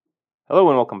Hello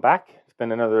and welcome back. It's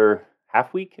been another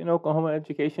half week in Oklahoma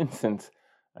education since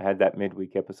I had that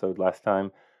midweek episode last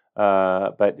time.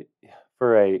 But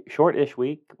for a short-ish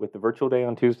week with the virtual day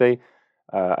on Tuesday,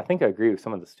 I think I agree with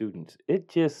some of the students. It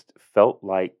just felt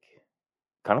like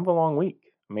kind of a long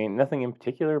week. I mean, nothing in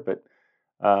particular, but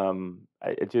I don't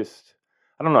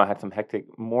know. I had some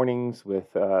hectic mornings with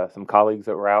some colleagues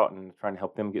that were out and trying to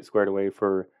help them get squared away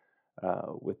for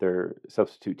with their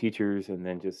substitute teachers, and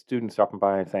then just students stopping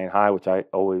by and saying hi, which I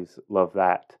always love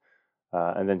that.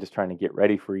 And then just trying to get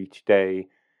ready for each day.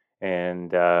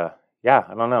 And yeah,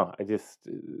 I don't know. I just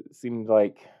seemed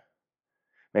like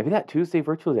maybe that Tuesday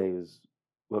virtual day was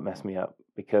what messed me up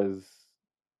because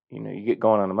you get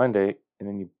going on a Monday and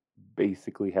then you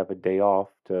basically have a day off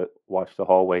to watch the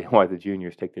hallway while the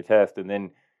juniors take their test, and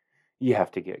then you have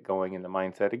to get going in the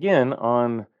mindset again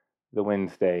on the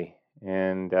Wednesday.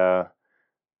 And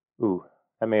ooh,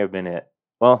 that may have been it.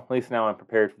 Well, at least now I'm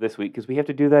prepared for this week because we have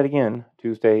to do that again.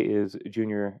 Tuesday is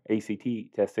junior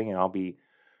ACT testing, and I'll be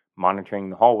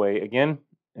monitoring the hallway again.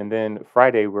 And then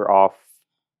Friday we're off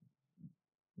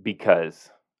because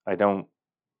I don't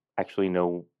actually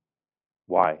know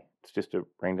why. It's just a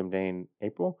random day in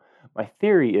April. My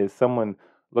theory is someone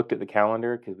looked at the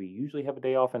calendar because we usually have a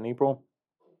day off in April,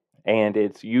 and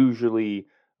it's usually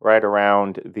right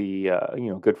around the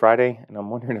Good Friday. And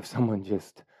I'm wondering if someone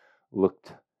just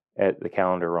looked at the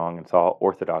calendar wrong and saw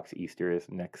Orthodox Easter is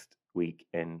next week,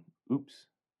 and oops,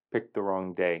 picked the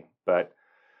wrong day. But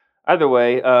either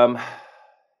way, it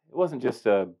wasn't just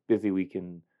a busy week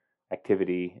in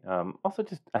activity. Also,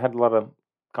 just I had a lot of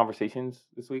conversations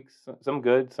this week. Some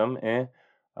good, some eh.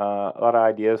 A lot of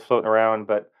ideas floating around,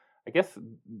 but I guess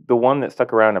the one that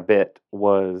stuck around a bit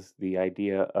was the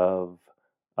idea of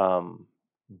um,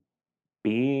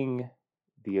 being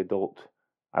the adult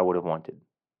I would have wanted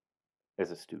as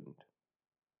a student.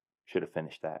 Should have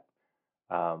finished that.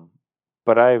 Um,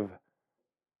 but I've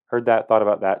heard that, thought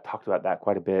about that, talked about that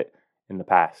quite a bit in the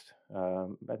past.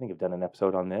 I think I've done an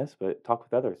episode on this, but talk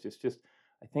with others. It's just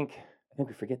I think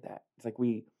we forget that. It's like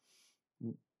we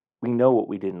know what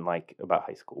we didn't like about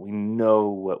high school. We know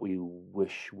what we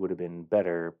wish would have been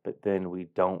better, but then we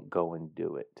don't go and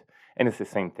do it. And it's the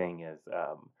same thing as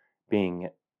being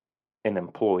an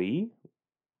employee.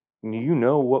 You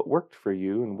know what worked for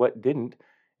you and what didn't,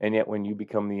 and yet when you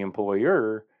become the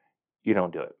employer, you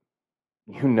don't do it.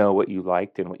 You know what you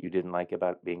liked and what you didn't like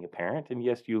about being a parent, and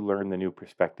yes, you learn the new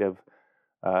perspective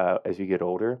as you get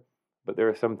older. But there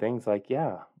are some things like,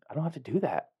 yeah, I don't have to do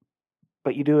that,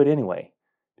 but you do it anyway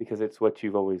because it's what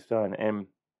you've always done. And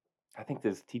I think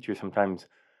as teachers, sometimes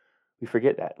we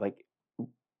forget that. Like,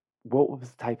 what was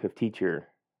the type of teacher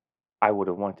I would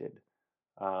have wanted?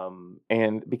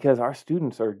 And because our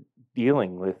students are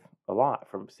dealing with a lot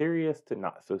from serious to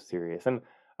not so serious. And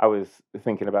I was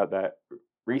thinking about that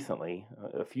recently,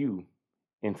 a few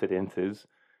incidences,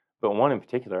 but one in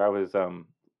particular. I was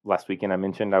last weekend. I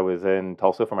mentioned I was in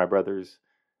Tulsa for my brother's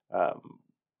um,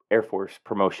 Air Force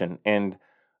promotion, and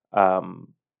um,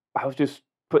 I was just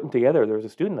putting together. There was a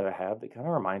student that I have that kind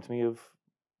of reminds me of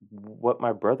what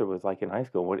my brother was like in high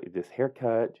school. What this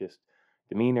haircut, just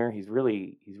demeanor. He's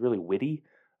really witty.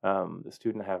 The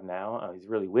student I have now, he's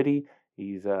really witty.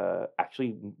 He's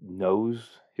actually knows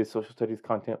his social studies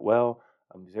content well.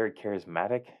 He's very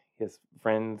charismatic. He has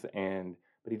friends,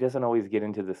 but he doesn't always get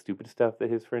into the stupid stuff that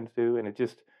his friends do. And it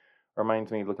just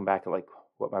reminds me, looking back at like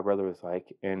what my brother was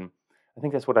like. And I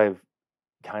think that's what I've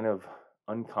kind of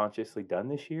unconsciously done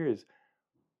this year is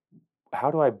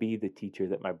how do I be the teacher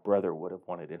that my brother would have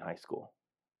wanted in high school?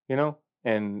 You know,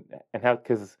 and how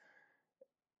because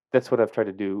that's what I've tried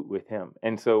to do with him.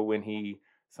 And so when he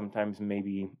sometimes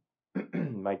maybe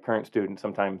my current student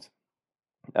sometimes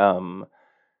um,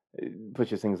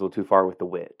 pushes things a little too far with the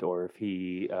wit, or if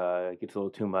he gets a little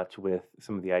too much with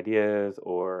some of the ideas,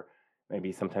 or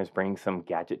maybe sometimes brings some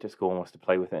gadget to school and wants to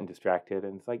play with it and distract it.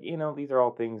 And it's like, these are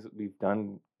all things that we've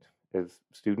done as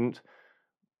students.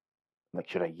 Like,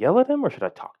 should I yell at him or should I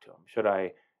talk to him? Should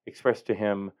I express to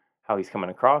him how he's coming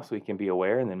across so he can be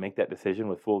aware and then make that decision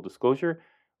with full disclosure?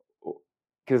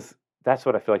 Because that's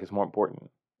what I feel like is more important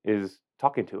is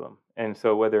talking to him. And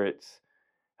so whether it's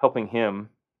helping him,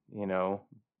 you know,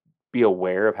 be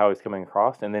aware of how he's coming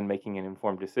across and then making an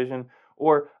informed decision,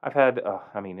 or I've had,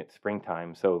 it's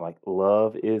springtime, so like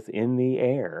love is in the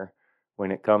air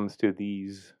when it comes to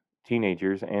these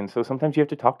teenagers, and so sometimes you have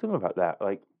to talk to them about that,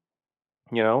 like,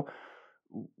 you know,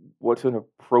 what's an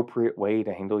appropriate way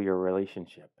to handle your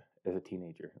relationship as a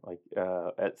teenager, like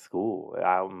at school,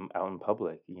 out in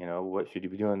public? What should you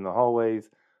be doing in the hallways?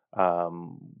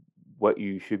 Um, what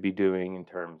you should be doing in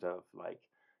terms of like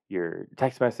your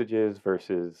text messages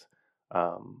versus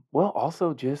Well,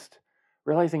 also just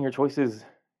realizing your choices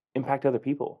impact other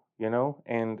people,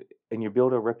 and you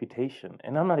build a reputation.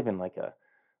 And I'm not even like a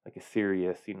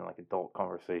serious, like adult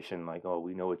conversation, like, oh,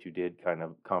 we know what you did kind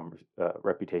of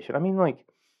reputation. I mean, like,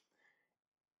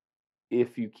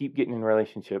 if you keep getting in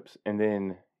relationships and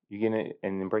then you get in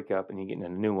and then break up and you get in a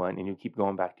new one and you keep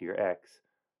going back to your ex,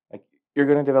 like, you're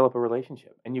going to develop a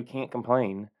relationship and you can't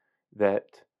complain that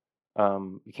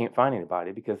you can't find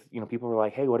anybody because people are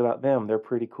like, hey, what about them? They're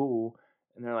pretty cool,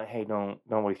 and they're like, hey, don't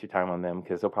waste your time on them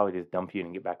because they'll probably just dump you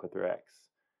and get back with their ex.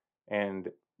 And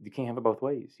you can't have it both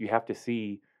ways. You have to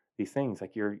see these things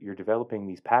like you're developing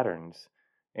these patterns,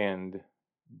 and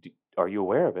are you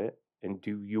aware of it? And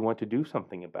do you want to do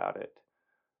something about it?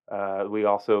 We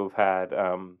also have had,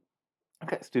 I've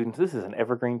got students, this is an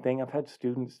evergreen thing. I've had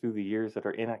students through the years that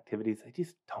are in activities they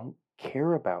just don't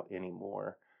care about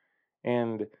anymore.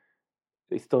 And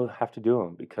they still have to do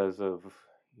them because of,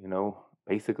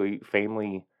 basically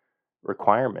family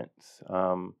requirements.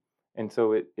 And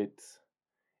so it's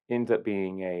ends up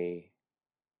being a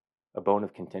bone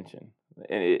of contention.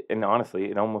 And honestly,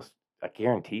 it almost, I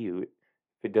guarantee you, if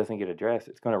it doesn't get addressed,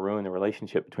 it's going to ruin the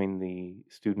relationship between the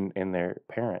student and their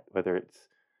parent, whether it's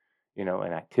an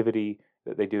activity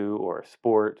that they do, or a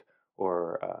sport,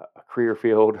 or a career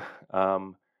field.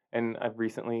 And I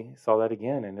recently saw that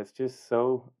again, and it's just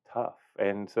so tough.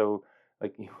 And so,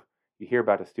 like, you hear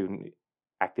about a student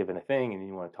active in a thing, and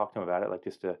you want to talk to them about it, like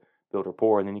just to build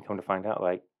rapport, and then you come to find out,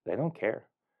 like, they don't care.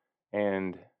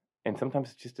 And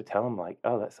sometimes it's just to tell them, like,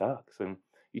 oh, that sucks, and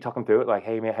you talk them through it, like,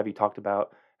 hey, man, have you tried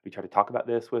to talk about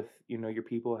this with your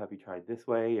people? Have you tried this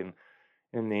way? And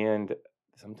in the end,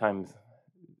 sometimes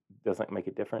doesn't make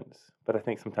a difference. But I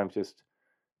think sometimes just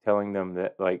telling them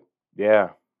that, like, yeah,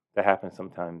 that happens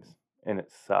sometimes and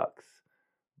it sucks,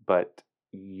 but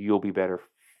you'll be better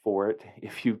for it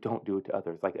if you don't do it to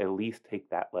others. Like, at least take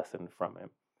that lesson from him.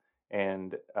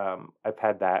 And I've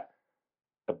had that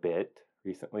a bit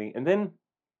recently. And then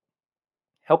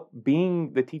help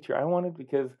being the teacher I wanted,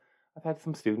 because I've had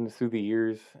some students through the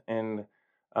years, and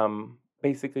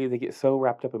basically they get so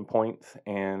wrapped up in points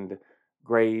and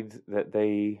grades that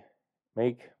they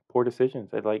make poor decisions.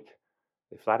 They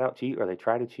flat out cheat, or they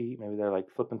try to cheat. Maybe they're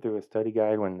like flipping through a study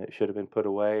guide when it should have been put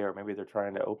away, or maybe they're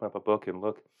trying to open up a book and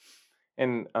look.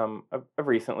 And I've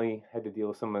recently had to deal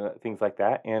with some of the things like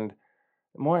that. And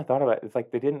the more I thought about it, it's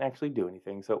like they didn't actually do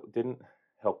anything, so it didn't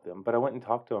help them. But I went and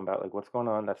talked to them about, like, what's going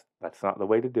on. That's not the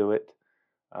way to do it.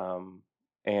 Um,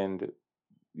 and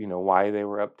why they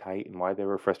were uptight and why they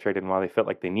were frustrated and why they felt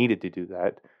like they needed to do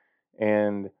that.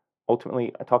 And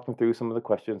ultimately, I talked them through some of the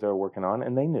questions they were working on,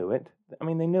 and they knew it. I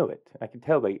mean, they knew it. I could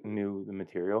tell they knew the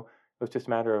material. It was just a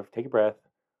matter of take a breath,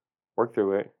 work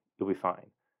through it, you'll be fine.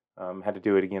 Had to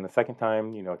do it again the second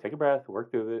time. Take a breath, work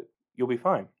through it, you'll be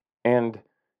fine. And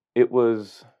it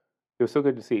was so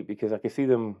good to see, because I could see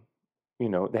them.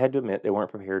 They had to admit they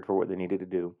weren't prepared for what they needed to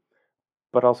do.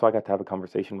 But also, I got to have a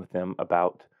conversation with them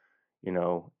about,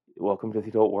 welcome to the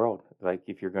adult world. Like,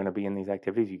 if you're going to be in these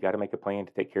activities, you got to make a plan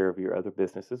to take care of your other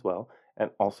business as well. And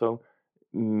also,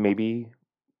 maybe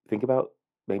think about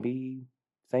maybe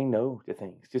saying no to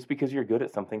things. Just because you're good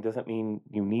at something doesn't mean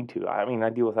you need to. I mean, I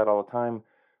deal with that all the time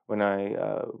when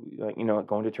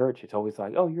going to church. It's always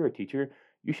like, oh, you're a teacher.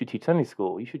 You should teach Sunday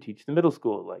school. You should teach the middle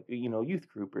school, like, youth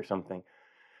group or something.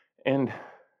 And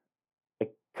I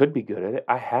could be good at it.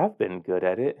 I have been good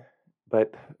at it,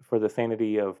 but for the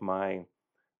sanity of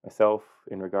myself,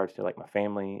 in regards to, like, my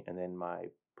family and then my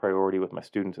priority with my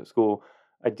students at school,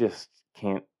 I just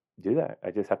can't do that.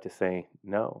 I just have to say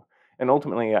no. And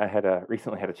ultimately, I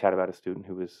recently had a chat about a student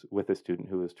who was with a student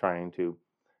who was trying to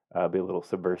be a little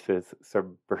subversive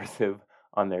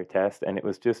on their test, and it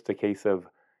was just a case of,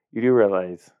 you do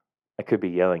realize I could be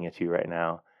yelling at you right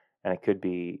now, and I could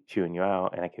be chewing you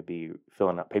out, and I could be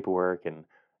filling out paperwork and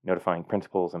notifying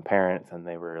principals and parents. And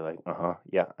they were like,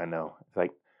 yeah, I know. It's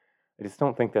like, I just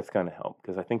don't think that's going to help,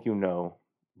 because I think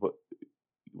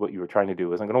what you were trying to do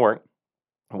wasn't going to work.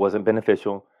 It wasn't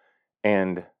beneficial,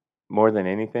 and more than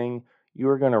anything, you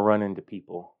are going to run into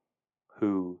people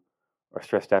who are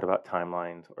stressed out about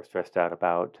timelines, or stressed out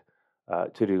about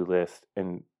to-do lists.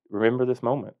 And remember this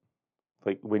moment,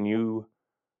 like, when you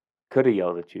could have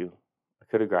yelled at you, I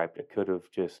could have griped, I could have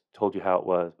just told you how it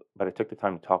was, but I took the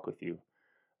time to talk with you,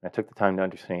 and I took the time to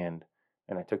understand,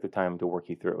 and I took the time to work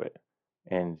you through it.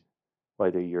 And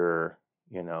whether you're,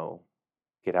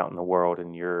 get out in the world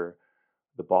and you're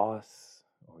the boss,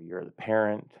 or you're the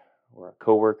parent, or a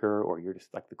coworker, or you're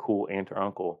just like the cool aunt or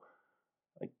uncle,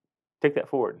 like, take that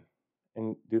forward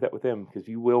and do that with them, because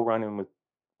you will run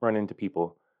into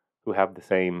people who have the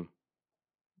same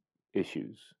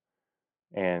issues.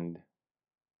 And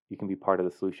You can be part of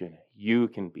the solution. You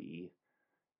can be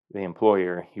the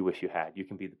employer you wish you had. You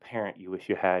can be the parent you wish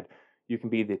you had. You can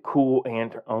be the cool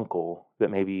aunt or uncle that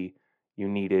maybe you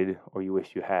needed or you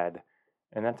wish you had.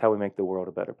 And that's how we make the world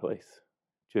a better place.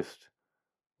 Just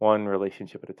one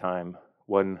relationship at a time,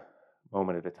 one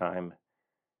moment at a time.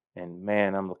 And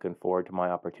man, I'm looking forward to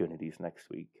my opportunities next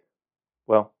week.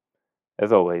 Well,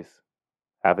 as always,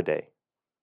 have a day.